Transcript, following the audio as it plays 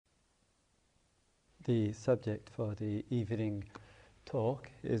The subject for the evening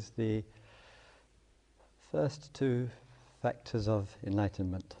talk is the first two factors of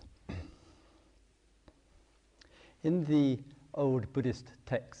enlightenment. In the old Buddhist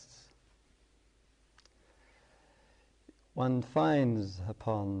texts, one finds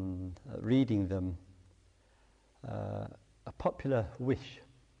upon reading them a popular wish,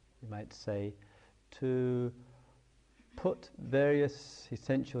 you might say, to put various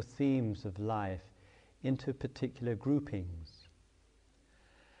essential themes of life into particular groupings.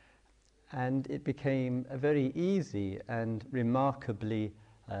 And it became a very easy and remarkably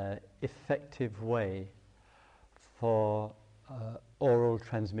effective way for oral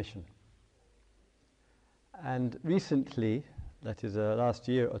transmission. And recently, that is last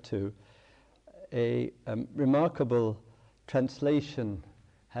year or two, a remarkable translation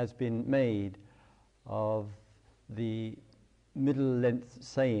has been made of the middle-length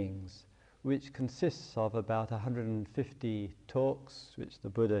sayings, which consists of about 150 talks which the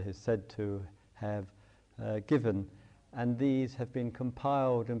Buddha is said to have given, and these have been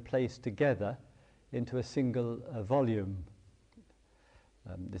compiled and placed together into a single volume.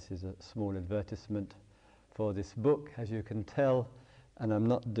 This is a small advertisement for this book, as you can tell, and I'm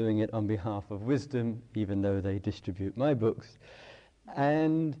not doing it on behalf of Wisdom, even though they distribute my books.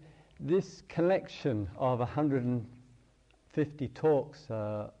 And this collection of 150 talks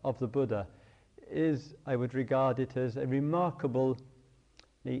of the Buddha is, I would regard it as a remarkably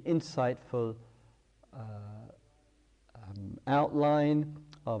insightful outline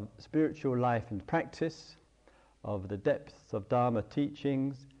of spiritual life and practice, of the depths of Dharma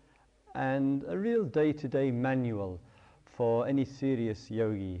teachings, and a real day-to-day manual for any serious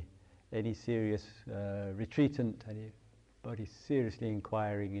yogi, any serious retreatant, anybody seriously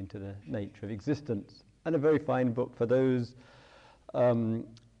inquiring into the nature of existence. And a very fine book for those of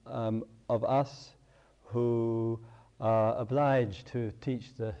us who are obliged to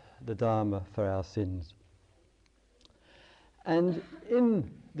teach the Dharma for our sins. And in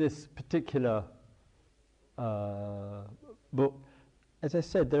this particular book, as I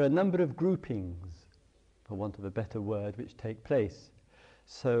said, there are a number of groupings, for want of a better word, which take place.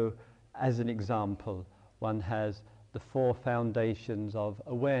 So, as an example, one has the four foundations of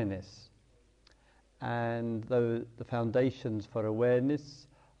awareness. And the foundations for awareness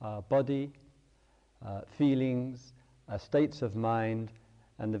are body, feelings, states of mind,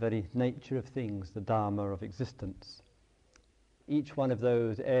 and the very nature of things, the Dharma of existence. Each one of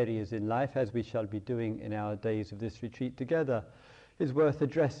those areas in life, as we shall be doing in our days of this retreat together, is worth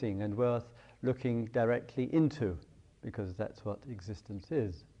addressing and worth looking directly into, because that's what existence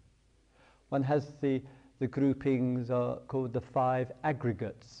is. One has the groupings called the five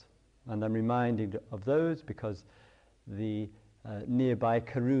aggregates, and I'm reminded of those because the nearby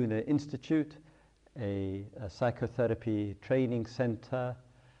Karuna Institute, a psychotherapy training center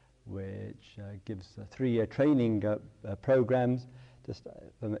which gives 3-year training programs, just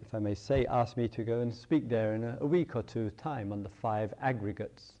if I may say, asked me to go and speak there in a week or two time on the five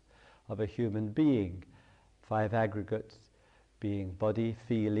aggregates of a human being. 5 aggregates being body,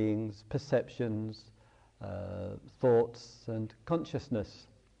 feelings, perceptions, thoughts and consciousness,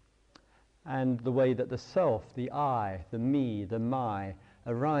 and the way that the self, the I, the me, the my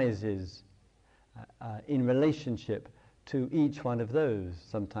arises in relationship to each one of those,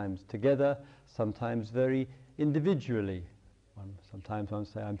 sometimes together, sometimes very individually. Sometimes one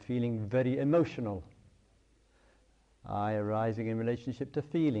say, I'm feeling very emotional. I arising in relationship to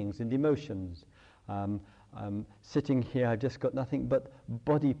feelings and emotions. I'm sitting here, I've just got nothing but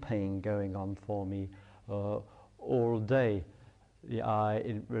body pain going on for me all day. The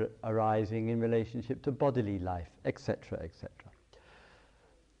I arising in relationship to bodily life, etc., etc.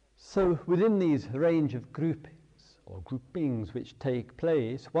 So within these range of groupings or groupings which take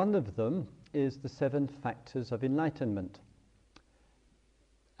place, one of them is the 7 factors of enlightenment.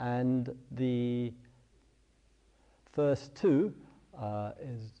 And the first two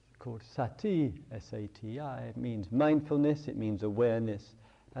is called sati, S-A-T-I. It means mindfulness, it means awareness.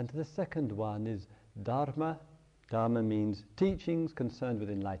 And the second one is dharma. Dharma means teachings concerned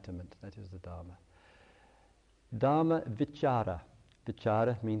with enlightenment. That is the dharma. Dharma vichara.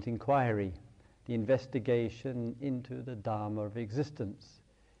 Vichara means inquiry, the investigation into the dharma of existence,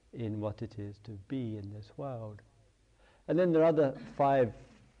 in what it is to be in this world. And then there are other 5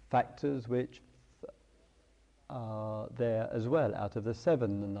 factors which are there as well out of the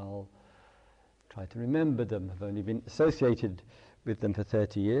 7, and I'll try to remember them. I've only been associated with them for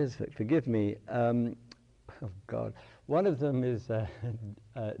 30 years, but forgive me. Oh God. One of them is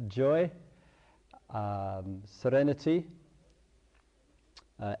joy, serenity,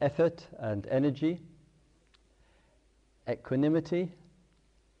 effort and energy, equanimity.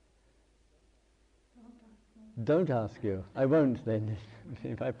 Don't ask you. I won't then,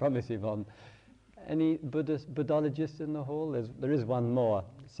 if I promise Yvonne. Any Buddhologists in the hall? There is one more.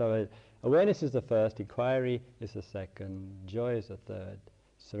 So awareness is the first, inquiry is the second, joy is the third,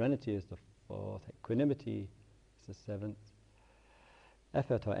 serenity is the fourth, equanimity is the seventh,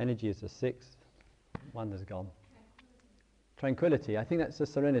 effort or energy is the sixth, one has gone. Tranquility, I think that's the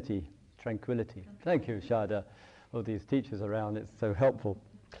serenity, tranquility. Thank you, Shada. All these teachers around, it's so helpful.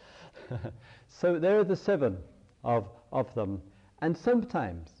 So there are the seven of them. And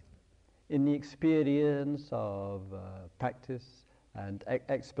sometimes in the experience of practice and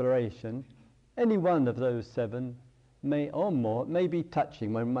exploration, any one of those seven may be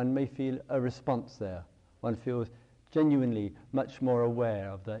touching. One may feel a response there. One feels genuinely much more aware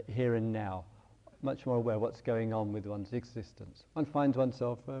of the here and now, much more aware of what's going on with one's existence. One finds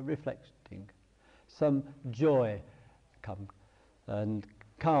oneself reflecting. Some joy come, and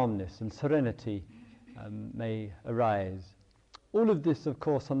calmness and serenity may arise. All of this, of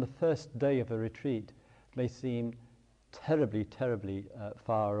course, on the first day of a retreat may seem terribly, terribly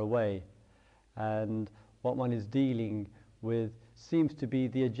far away. And what one is dealing with seems to be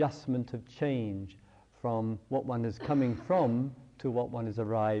the adjustment of change from what one is coming from to what one is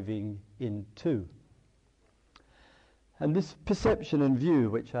arriving into. And this perception and view,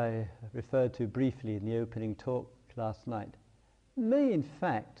 which I referred to briefly in the opening talk last night, may in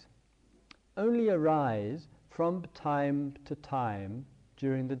fact only arise from time to time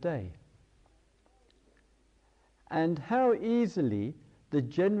during the day. And how easily the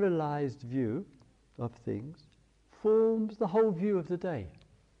generalized view of things forms the whole view of the day.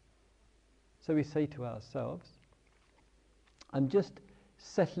 So we say to ourselves, I'm just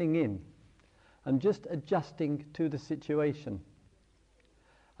settling in. I'm just adjusting to the situation.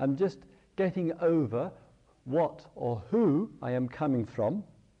 I'm just getting over what or who I am coming from,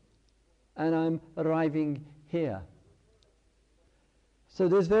 and I'm arriving here. So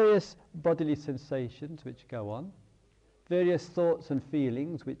there's various bodily sensations which go on, various thoughts and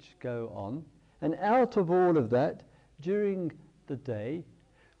feelings which go on, and out of all of that, during the day,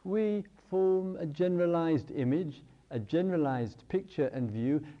 we form a generalized image, a generalized picture and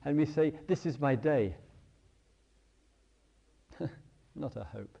view, and we say, this is my day. Not a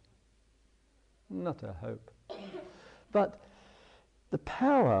hope. Not a hope. But the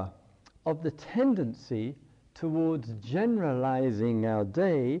power of the tendency towards generalizing our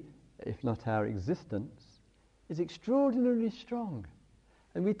day, if not our existence, is extraordinarily strong.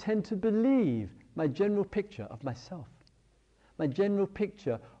 And we tend to believe my general picture of myself, my general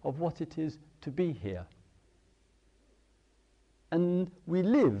picture of what it is to be here. And we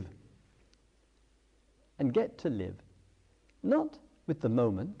live and get to live, not with the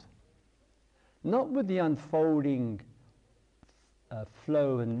moment, not with the unfolding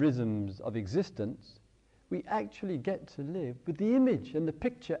flow and rhythms of existence. We actually get to live with the image and the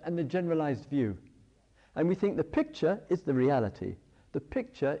picture and the generalized view. And we think the picture is the reality. The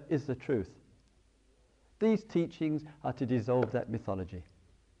picture is the truth. These teachings are to dissolve that mythology.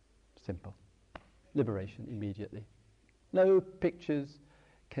 Simple. Liberation immediately. No pictures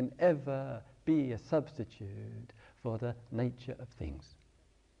can ever be a substitute for the nature of things.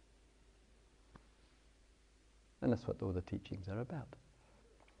 And that's what all the teachings are about.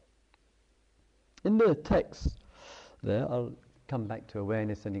 In the text there, I'll come back to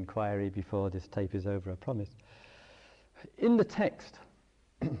awareness and inquiry before this tape is over, I promise. In the text,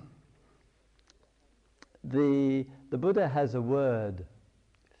 the Buddha has a word.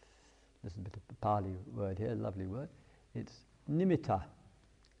 There's a bit of a Pali word here, a lovely word. It's nimitta.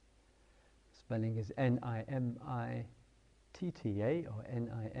 Spelling is N-I-M-I-T-T-A or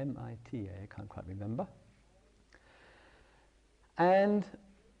N-I-M-I-T-A, I can't quite remember. And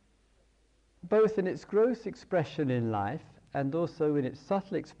both in its gross expression in life and also in its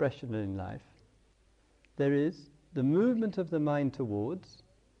subtle expression in life, there is the movement of the mind towards,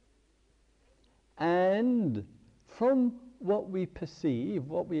 and from what we perceive,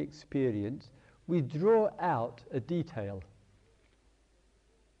 what we experience, we draw out a detail.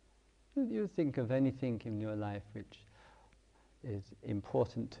 You think of anything in your life which is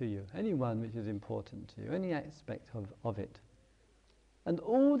important to you, anyone which is important to you, any aspect of it. And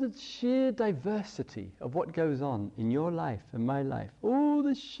all the sheer diversity of what goes on in your life and my life, all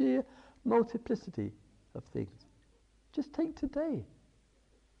the sheer multiplicity of things. Just take today.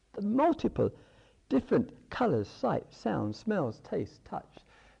 The multiple different colours, sight, sound, smells, taste, touch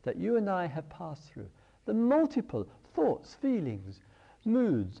that you and I have passed through. The multiple thoughts, feelings,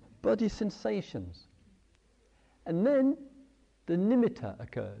 moods, body sensations. And then the nimitta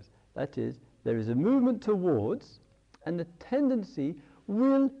occurs. That is, there is a movement towards, and the tendency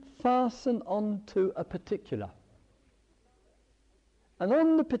will fasten onto a particular. And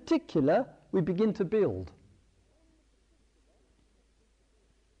on the particular, we begin to build.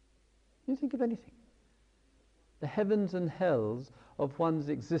 You think of anything. The heavens and hells of one's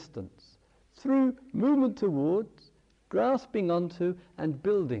existence, through movement towards, grasping onto, and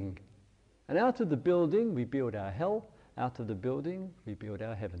building. And out of the building, we build our hell. Out of the building, we build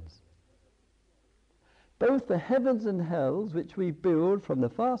our heavens. Both the heavens and hells which we build from the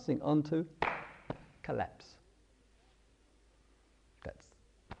fastening onto collapse. That's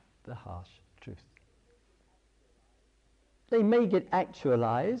the harsh truth. They may get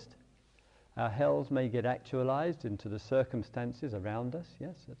actualized. Our hells may get actualized into the circumstances around us.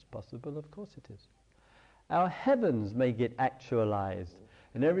 Yes, that's possible, of course it is. Our heavens may get actualized,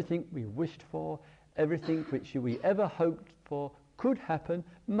 and everything we wished for, everything which we ever hoped for could happen,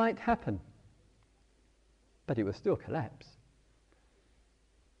 might happen. But it will still collapse.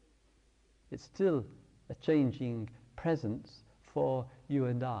 It's still a changing presence for you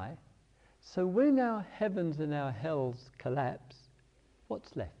and I. So when our heavens and our hells collapse,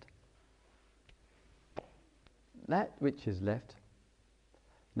 what's left? That which is left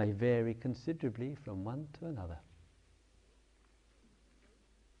may vary considerably from one to another.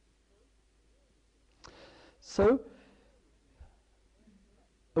 So,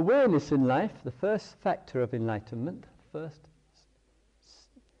 awareness in life, the first factor of enlightenment, first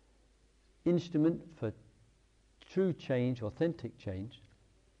instrument for true change, authentic change,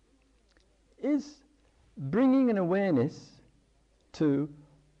 is bringing an awareness to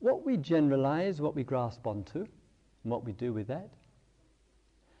what we generalize, what we grasp onto, and what we do with that,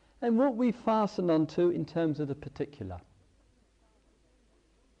 and what we fasten onto in terms of the particular.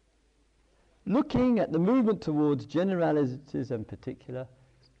 Looking at the movement towards generalities and particular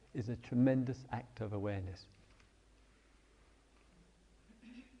is a tremendous act of awareness.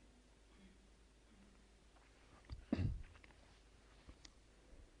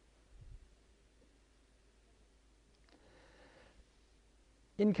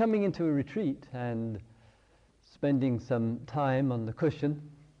 In coming into a retreat and spending some time on the cushion,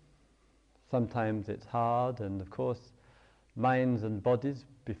 sometimes it's hard, and of course minds and bodies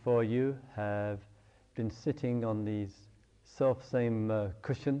before you have been sitting on these self-same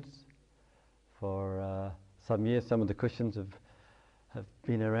cushions for some years. Some of the cushions have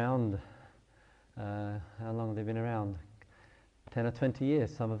been around. How long have they been around? 10 or 20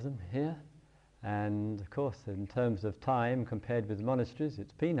 years, some of them here. And of course, in terms of time, compared with monasteries,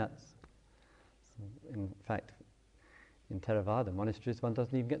 it's peanuts. In fact, in Theravada monasteries, one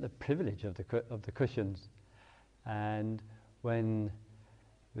doesn't even get the privilege of the cushions. And when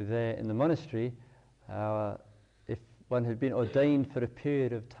we're there in the monastery, if one had been ordained for a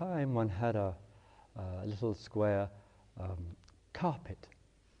period of time, one had a little square carpet,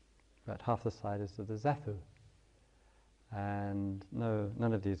 about half the size of the zafu, and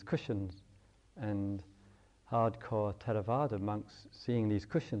none of these cushions. And hardcore Theravada monks seeing these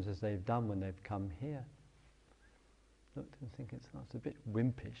cushions as they've done when they've come here, looked and think it's a bit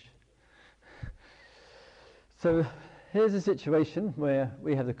wimpish. So here's a situation where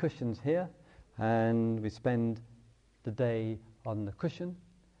we have the cushions here, and we spend the day on the cushion,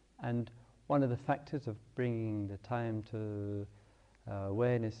 and one of the factors of bringing the time to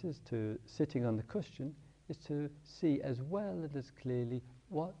awareness is to sitting on the cushion is to see as well and as clearly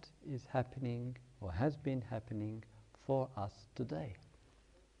what is happening or has been happening for us today.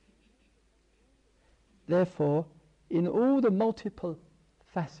 Therefore, in all the multiple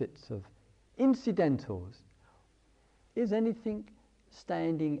facets of incidentals, is anything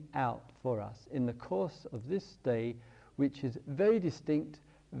standing out for us in the course of this day which is very distinct,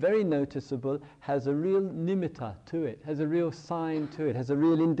 very noticeable, has a real nimitta to it, has a real sign to it, has a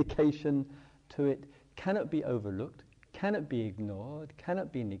real indication to it, cannot be overlooked, cannot be ignored,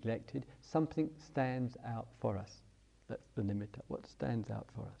 cannot be neglected. Something stands out for us. That's the nimitta, what stands out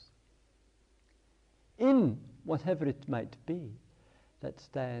for us. In whatever it might be that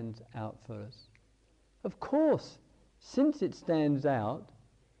stands out for us. Of course, since it stands out,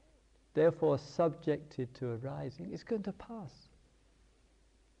 therefore subjected to arising, it's going to pass.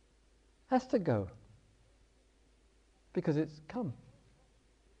 Has to go. Because it's come.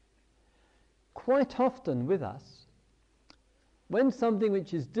 Quite often with us, when something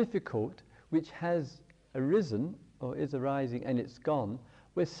which is difficult, which has arisen or is arising and it's gone,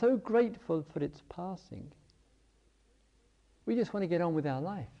 we're so grateful for its passing. We just want to get on with our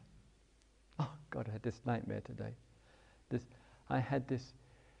life. Oh God, I had this nightmare today. I had this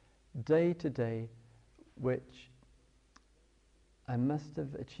day today which I must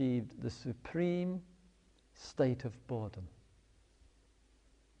have achieved the supreme state of boredom.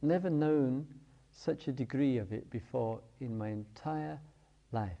 Never known such a degree of it before in my entire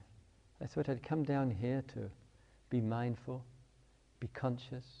life. I thought I'd come down here to be mindful, be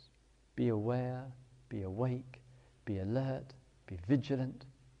conscious, be aware, be awake, be alert, be vigilant.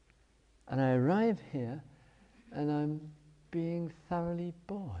 And I arrive here and I'm being thoroughly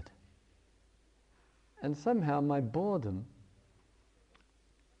bored. And somehow my boredom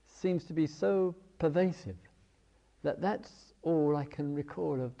seems to be so pervasive that that's all I can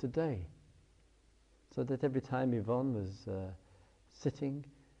recall of today. So that every time Yvonne was sitting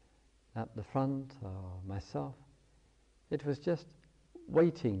at the front or myself, it was just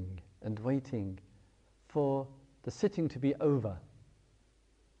waiting and waiting for the sitting to be over.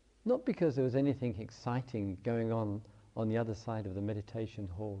 Not because there was anything exciting going on the other side of the meditation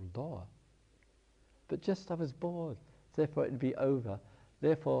hall door, but just I was bored, therefore it would be over.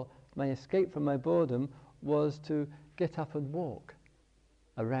 Therefore my escape from my boredom was to get up and walk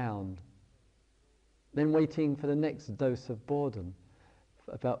around, then waiting for the next dose of boredom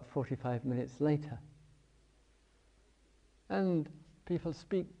about 45 minutes later. And people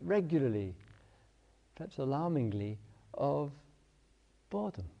speak regularly, perhaps alarmingly, of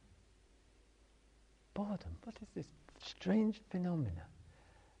boredom. Boredom, what is this strange phenomena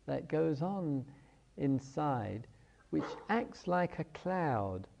that goes on inside, which acts like a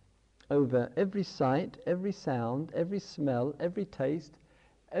cloud over every sight, every sound, every smell, every taste,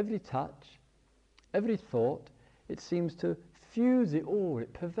 every touch, every thought. It seems to fuse it all,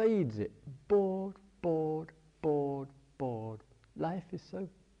 it pervades it. Bored, bored, bored, bored. Life is so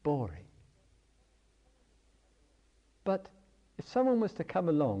boring. But if someone was to come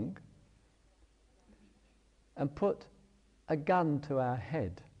along and put a gun to our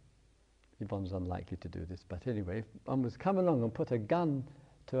head, Yvonne's unlikely to do this, but anyway, if one was to come along and put a gun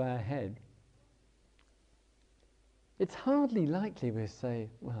to our head, it's hardly likely we say,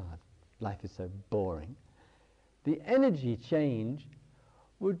 well, life is so boring. The energy change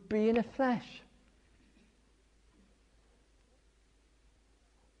would be in a flash.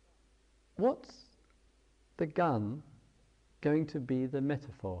 What's the gun going to be the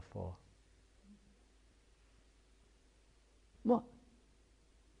metaphor for? What?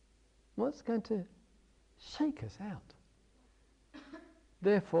 What's going to shake us out?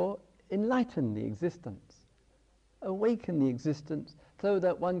 Therefore, enlighten the existence, awaken the existence, so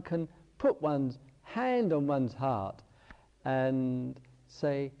that one can put one's hand on one's heart and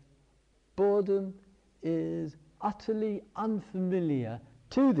say, boredom is utterly unfamiliar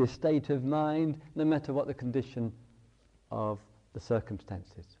to this state of mind, no matter what the condition of the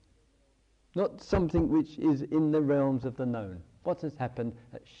circumstances. Not something which is in the realms of the known. What has happened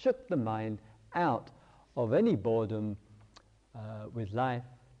that shook the mind out of any boredom with life,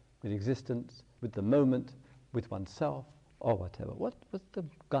 with existence, with the moment, with oneself, or whatever. What was the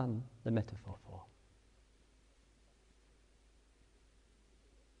gun the metaphor for?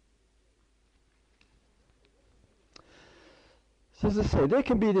 So as I say, there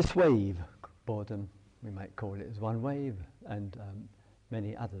can be this wave, boredom, we might call it as one wave, and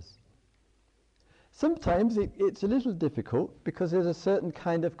many others. Sometimes it's a little difficult because there's a certain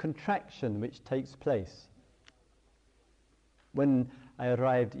kind of contraction which takes place. When I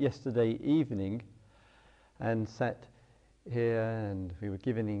arrived yesterday evening and sat here and we were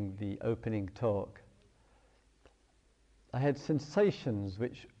giving the opening talk, I had sensations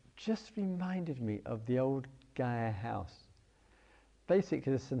which just reminded me of the old Gaia house.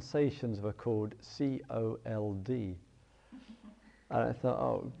 Basically the sensations were called COLD. And I thought,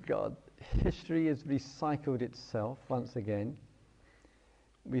 oh God, history has recycled itself once again.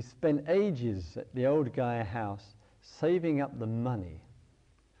 We spent ages at the old Gaia house saving up the money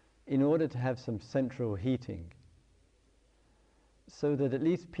in order to have some central heating, so that at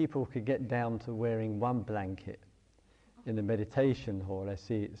least people could get down to wearing one blanket in the meditation hall. I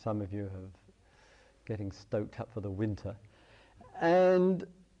see some of you have getting stoked up for the winter. And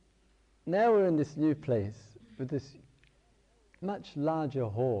now we're in this new place with this much larger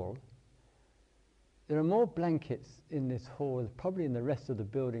hall. There are more blankets in this hall, probably in the rest of the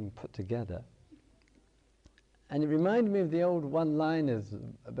building put together. And it reminded me of the old one-liners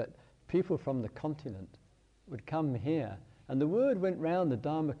about people from the continent would come here, and the word went round the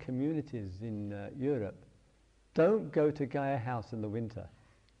Dharma communities in Europe, don't go to Gaia House in the winter.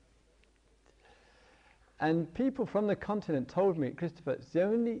 And people from the continent told me, Christopher, it's the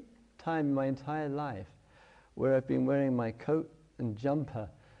only time in my entire life where I've been wearing my coat and jumper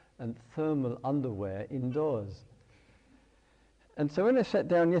and thermal underwear indoors. And so when I sat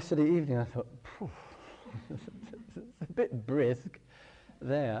down yesterday evening, I thought, a bit brisk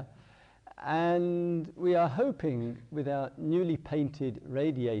there. And we are hoping with our newly painted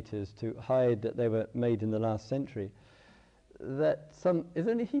radiators to hide that they were made in the last century, that is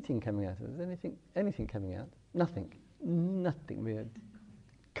there any heating coming out? Is there anything coming out? Nothing. We're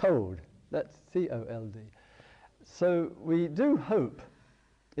cold. That's COLD. So we do hope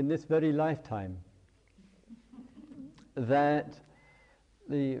in this very lifetime that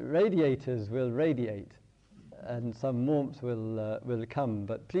the radiators will radiate and some warmth will come,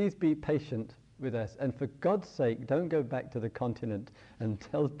 but please be patient with us, and for God's sake don't go back to the continent and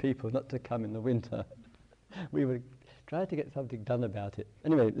tell people not to come in the winter. We will try to get something done about it.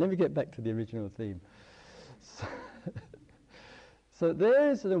 Anyway, let me get back to the original theme. So there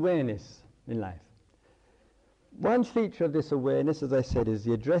is an awareness in life. One feature of this awareness, as I said, is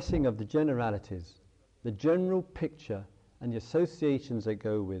the addressing of the generalities, the general picture and the associations that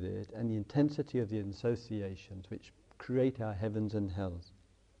go with it, and the intensity of the associations which create our heavens and hells.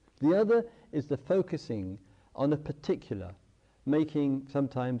 The other is the focusing on a particular, making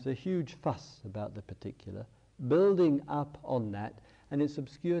sometimes a huge fuss about the particular, building up on that, and it's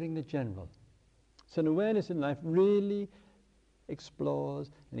obscuring the general. So an awareness in life really explores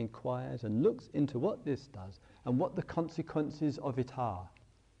and inquires and looks into what this does and what the consequences of it are.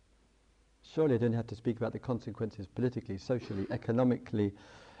 Surely I don't have to speak about the consequences politically, socially, economically,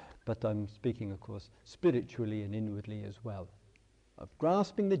 but I'm speaking, of course, spiritually and inwardly as well. Of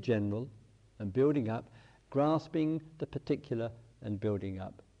grasping the general and building up, grasping the particular and building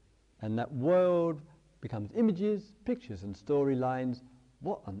up. And that world becomes images, pictures and storylines.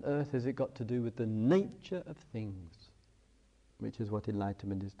 What on earth has it got to do with the nature of things? Which is what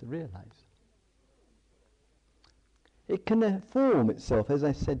enlightenment is to realize. It can form itself, as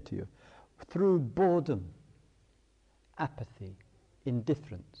I said to you, through boredom, apathy,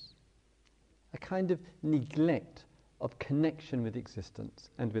 indifference, a kind of neglect of connection with existence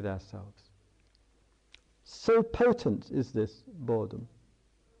and with ourselves. So potent is this boredom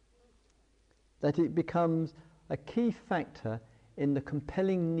that it becomes a key factor in the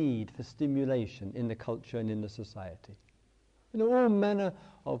compelling need for stimulation in the culture and in the society, in all manner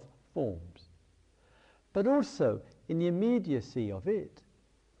of forms. But also in the immediacy of it,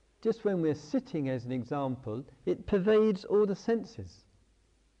 just when we're sitting as an example, it pervades all the senses.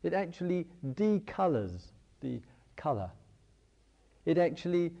 It actually decolours the colour. It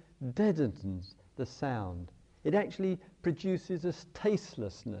actually deadens the sound. It actually produces a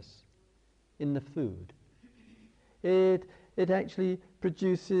tastelessness in the food. It actually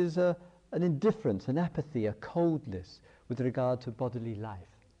produces an indifference, an apathy, a coldness with regard to bodily life.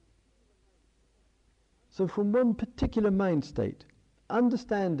 So from one particular mind state,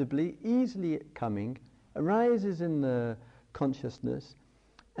 understandably, easily coming, arises in the consciousness,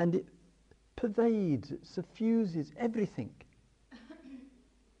 and it pervades, it suffuses everything.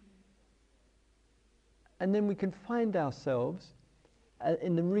 And then we can find ourselves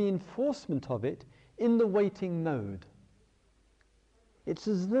in the reinforcement of it in the waiting mode. It's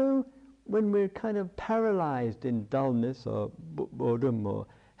as though when we're kind of paralyzed in dullness or boredom or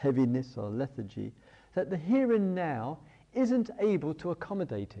heaviness or lethargy, that the here and now isn't able to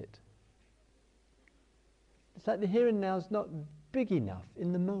accommodate it. It's like the here and now is not big enough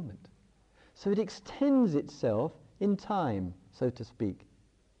in the moment. So it extends itself in time, so to speak.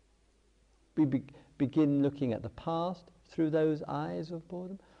 We begin looking at the past through those eyes of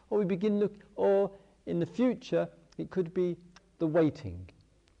boredom, or we begin or in the future it could be the waiting.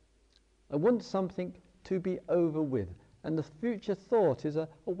 I want something to be over with, and the future thought is a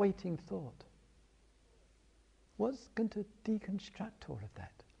waiting thought. What's going to deconstruct all of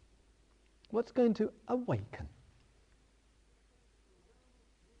that? What's going to awaken?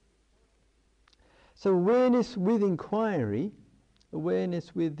 So awareness with inquiry,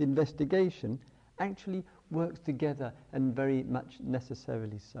 awareness with investigation, actually works together, and very much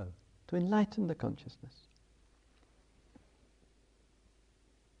necessarily so, to enlighten the consciousness.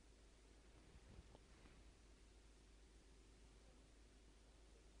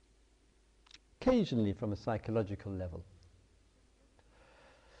 Occasionally from a psychological level.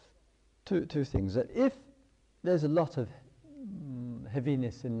 Two things. That if there's a lot of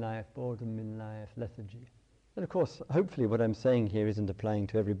heaviness in life, boredom in life, lethargy, and of course, hopefully what I'm saying here isn't applying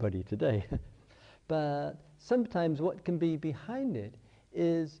to everybody today, but sometimes what can be behind it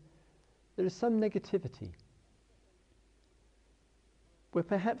is there is some negativity. We're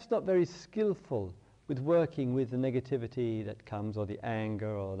perhaps not very skillful with working with the negativity that comes, or the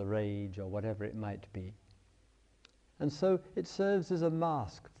anger or the rage or whatever it might be. And so it serves as a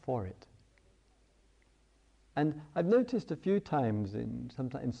mask for it. And I've noticed a few times,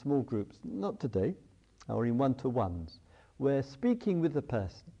 sometimes in small groups, not today, or in one-to-ones, we're speaking with the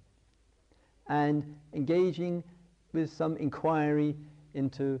person and engaging with some inquiry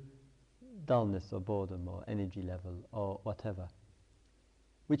into dullness or boredom or energy level or whatever,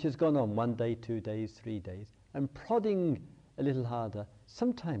 which has gone on 1 day, 2 days, 3 days, and prodding a little harder,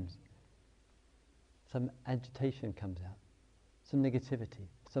 sometimes some agitation comes out, some negativity,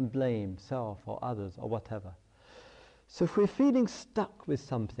 some blame, self or others or whatever. So if we're feeling stuck with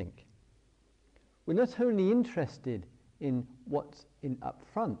something, we're not only interested in what's up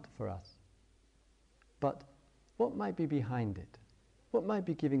front for us, but what might be behind it, what might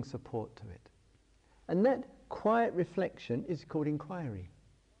be giving support to it. And that quiet reflection is called inquiry.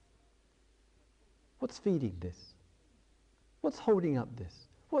 What's feeding this? What's holding up this?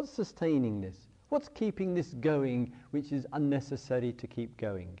 What's sustaining this? What's keeping this going, which is unnecessary to keep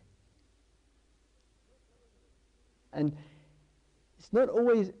going? And it's not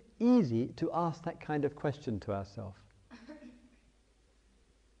always easy to ask that kind of question to ourselves.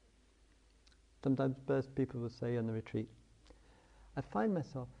 Sometimes people will say on the retreat, I find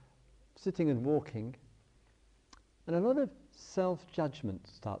myself sitting and walking, and a lot of self-judgment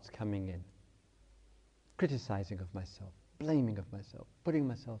starts coming in. Criticizing of myself, blaming of myself, putting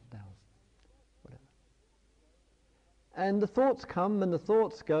myself down, whatever. And the thoughts come and the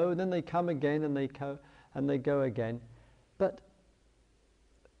thoughts go, and then they come again and they go again. But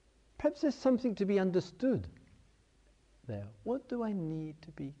perhaps there's something to be understood there. What do I need to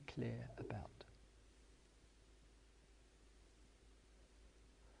be clear about?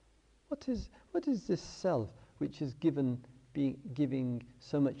 What is this self which is giving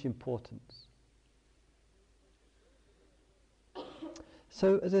so much importance?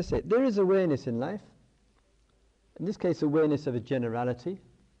 So, as I said, there is awareness in life. In this case, awareness of a generality,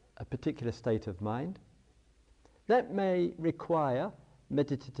 a particular state of mind. That may require,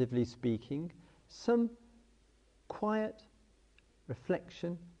 meditatively speaking, some quiet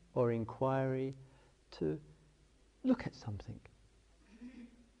reflection or inquiry to look at something.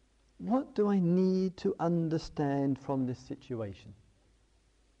 What do I need to understand from this situation?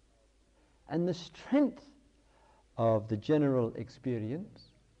 And the strength of the general experience,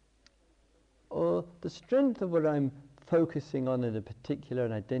 or the strength of what I'm focusing on in a particular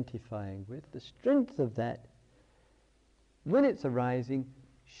and identifying with, the strength of that, when it's arising,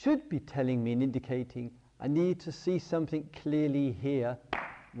 should be telling me and indicating I need to see something clearly here.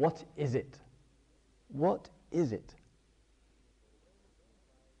 What is it? What is it?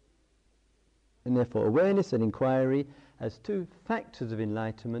 And therefore awareness and inquiry as two factors of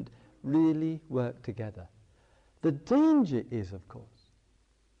enlightenment really work together. The danger is, of course,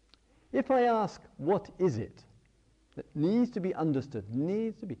 if I ask what is it, that needs to be understood,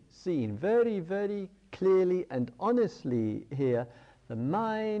 needs to be seen very, very clearly and honestly here, the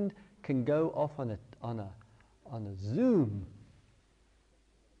mind can go off on a zoom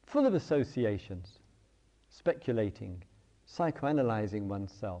full of associations, speculating, psychoanalyzing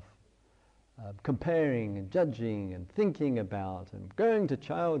oneself, comparing and judging and thinking about and going to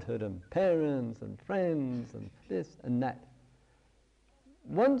childhood and parents and friends and this and that.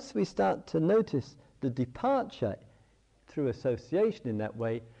 Once we start to notice the departure through association in that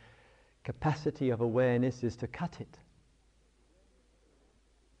way, capacity of awareness is to cut it.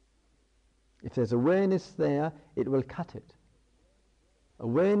 If there's awareness there, it will cut it.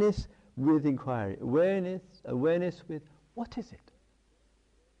 Awareness with inquiry. Awareness with what is it?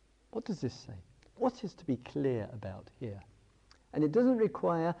 What does this say? What is to be clear about here? And it doesn't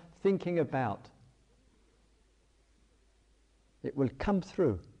require thinking about. It will come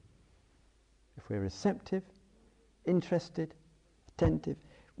through. If we're receptive, interested, attentive,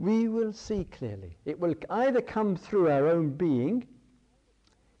 we will see clearly. It will either come through our own being,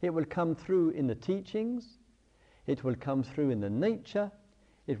 it will come through in the teachings, it will come through in the nature,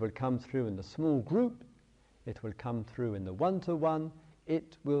 it will come through in the small group, it will come through in the one-to-one,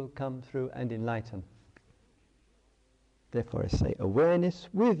 it will come through and enlighten. Therefore I say awareness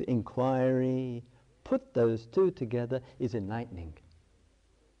with inquiry, put those two together, is enlightening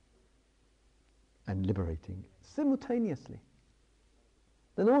and liberating simultaneously.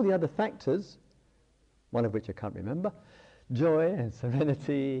 Then all the other factors, one of which I can't remember, joy and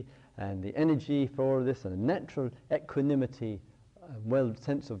serenity and the energy for all of this and a natural equanimity,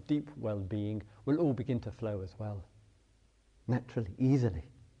 sense of deep well-being will all begin to flow as well. Naturally, easily.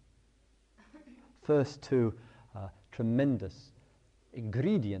 First two tremendous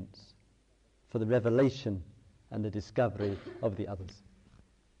ingredients for the revelation and the discovery of the others.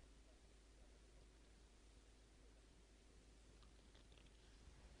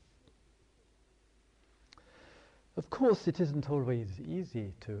 Of course, it isn't always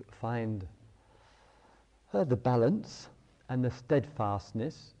easy to find the balance and the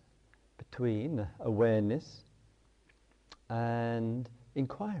steadfastness between awareness and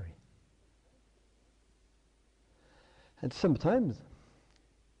inquiry. And sometimes,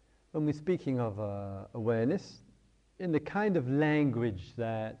 when we're speaking of awareness, in the kind of language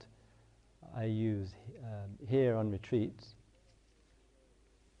that I use here on retreats,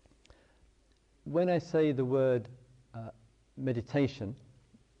 when I say the word meditation,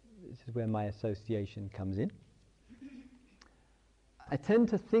 this is where my association comes in, I tend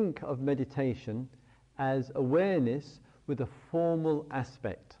to think of meditation as awareness with a formal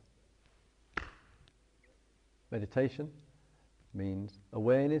aspect. Meditation means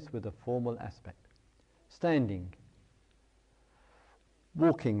awareness with a formal aspect. Standing,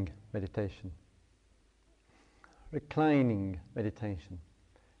 walking meditation, reclining meditation,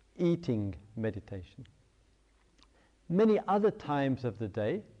 eating meditation. Many other times of the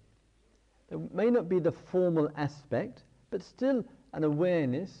day, there may not be the formal aspect, but still an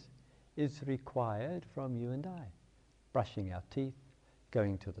awareness is required from you and I. Brushing our teeth,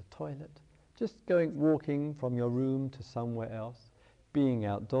 going to the toilet, just walking from your room to somewhere else, being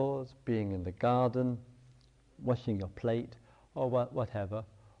outdoors, being in the garden, washing your plate, or whatever.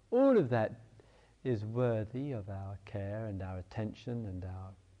 All of that is worthy of our care and our attention and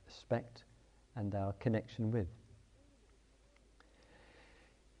our respect and our connection with.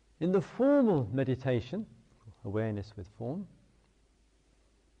 In the formal meditation, awareness with form,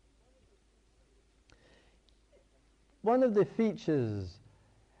 one of the features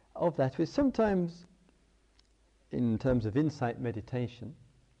of that is sometimes, in terms of insight meditation,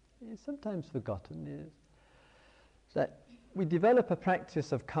 is sometimes forgotten, is that we develop a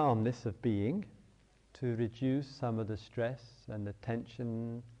practice of calmness, of being, to reduce some of the stress and the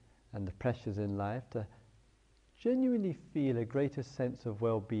tension and the pressures in life, to genuinely feel a greater sense of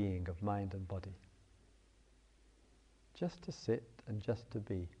well-being of mind and body. Just to sit and just to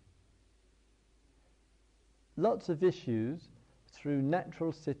be. Lots of issues through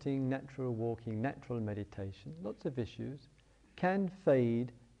natural sitting, natural walking, natural meditation, lots of issues can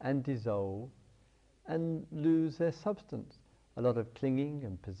fade and dissolve and lose their substance. A lot of clinging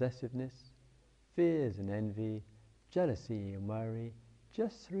and possessiveness, fears and envy, jealousy and worry,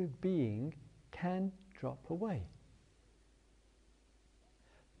 just through being can drop away.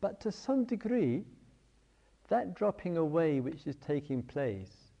 But to some degree, that dropping away which is taking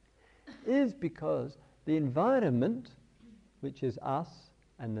place is because the environment, which is us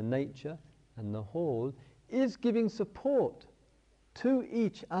and the nature and the whole, is giving support to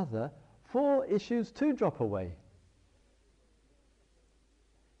each other for issues to drop away.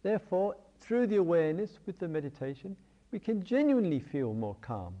 Therefore, through the awareness with the meditation, we can genuinely feel more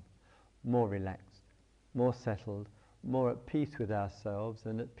calm, more relaxed, more settled, more at peace with ourselves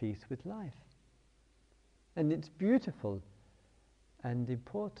and at peace with life. And it's beautiful and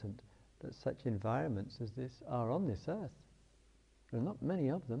important that such environments as this are on this earth. There are not many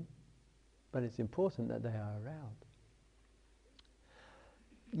of them, but it's important that they are around.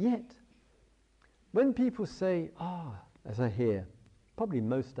 Yet, when people say, as I hear, probably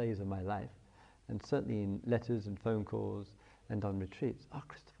most days of my life, and certainly in letters and phone calls and on retreats,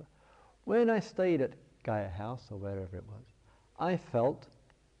 Christopher, when I stayed at Gaia House or wherever it was, I felt,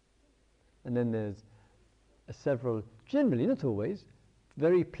 and then there's several, generally, not always,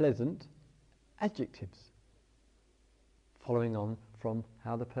 very pleasant adjectives following on from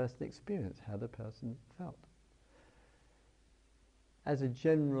how the person experienced, how the person felt. As a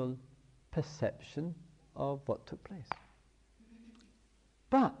general perception of what took place.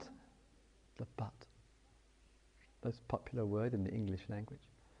 But, the but, most popular word in the English language.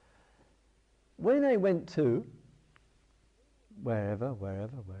 When I went to wherever,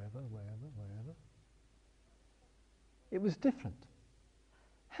 it was different.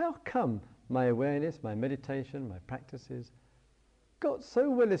 How come my awareness, my meditation, my practices got so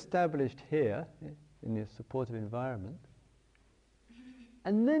well established here in this supportive environment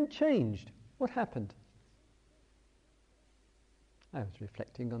and then changed? What happened? I was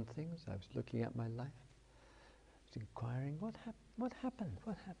reflecting on things, I was looking at my life, I was inquiring, what happened?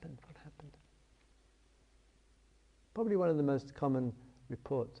 Probably one of the most common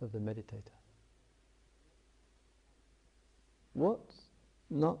reports of the meditator. What's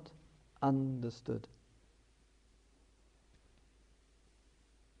not understood?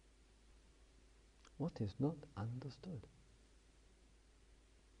 What is not understood?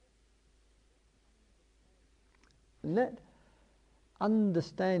 And that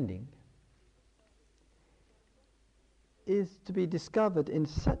understanding is to be discovered in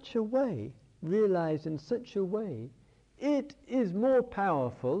such a way, realized in such a way, it is more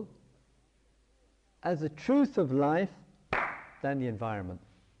powerful as a truth of life than the environment.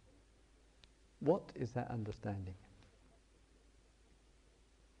 What is that understanding?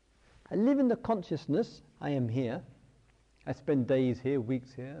 I live in the consciousness, I am here. I spend days here,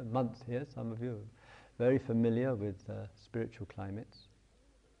 weeks here, months here. Some of you are very familiar with spiritual climates.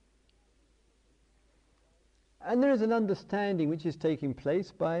 And there is an understanding which is taking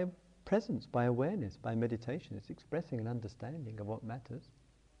place by presence, by awareness, by meditation. It's expressing an understanding of what matters.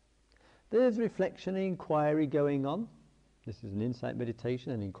 There's reflection and inquiry going on. This is an insight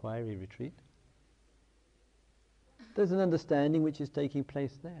meditation, an inquiry retreat. There's an understanding which is taking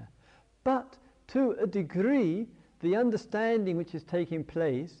place there. But to a degree, the understanding which is taking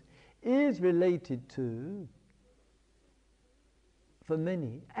place is related to, for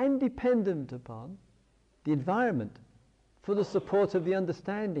many, and dependent upon the environment for the support of the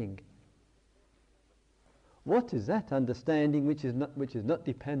understanding. What is that understanding which is not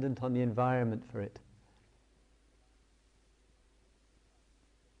dependent on the environment for it?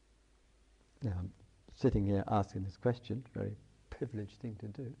 Now, I'm sitting here asking this question, very privileged thing to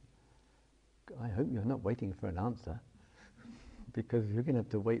do. I hope you're not waiting for an answer, because you're going to have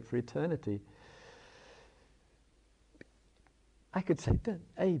to wait for eternity. I could say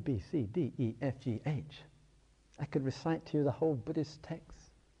A, B, C, D, E, F, G, H. I could recite to you the whole Buddhist text.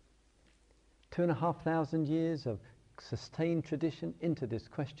 2,500 years of sustained tradition into this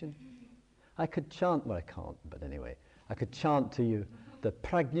question. I could chant, well I can't, but anyway, I could chant to you the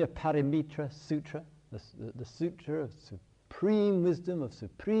Prajna Paramitra Sutra, the sutra of supreme wisdom, of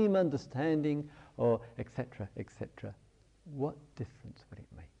supreme understanding, or etc., etc. What difference would it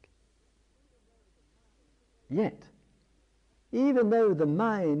make? Yet, even though the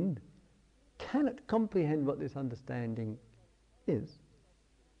mind cannot comprehend what this understanding is,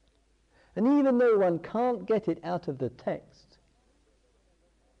 and even though one can't get it out of the text,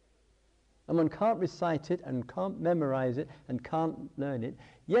 and one can't recite it, and can't memorize it, and can't learn it,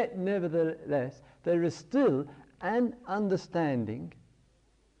 yet nevertheless there is still an understanding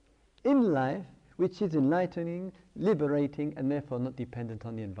in life which is enlightening, liberating, and therefore not dependent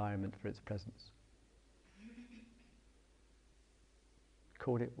on the environment for its presence.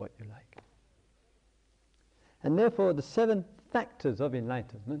 Call it what you like. And therefore the 7 factors of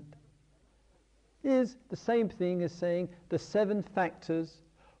enlightenment is the same thing as saying the 7 factors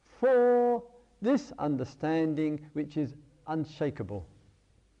for this understanding which is unshakable.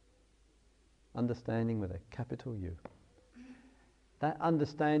 Understanding with a capital U. That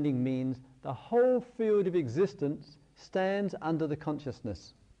understanding means the whole field of existence stands under the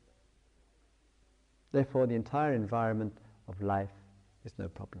consciousness. Therefore the entire environment of life is no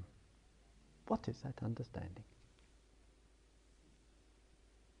problem. What is that understanding?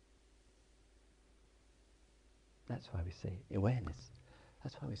 That's why we say awareness.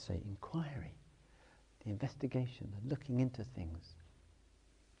 That's why we say inquiry, the investigation, the looking into things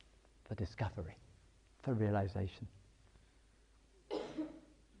for discovery, for realization.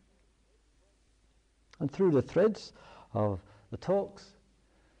 And through the threads of the talks,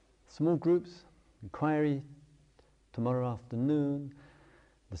 small groups, inquiry, tomorrow afternoon,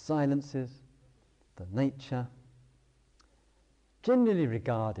 the silences, the nature, generally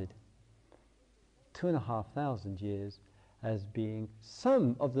regarded 2,500 years as being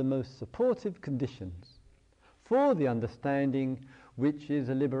some of the most supportive conditions for the understanding which is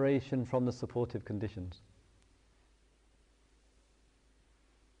a liberation from the supportive conditions.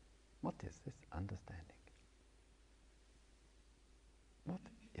 What is this understanding? What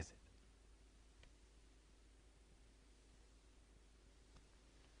is it?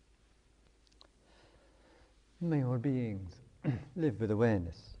 May all beings live with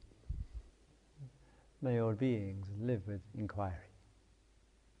awareness. May all beings live with inquiry.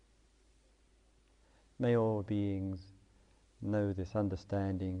 May all beings know this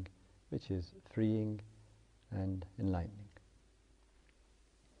understanding which is freeing and enlightening.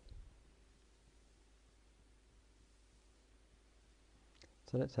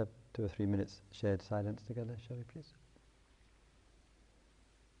 So let's have 2 or 3 minutes shared silence together, shall we please?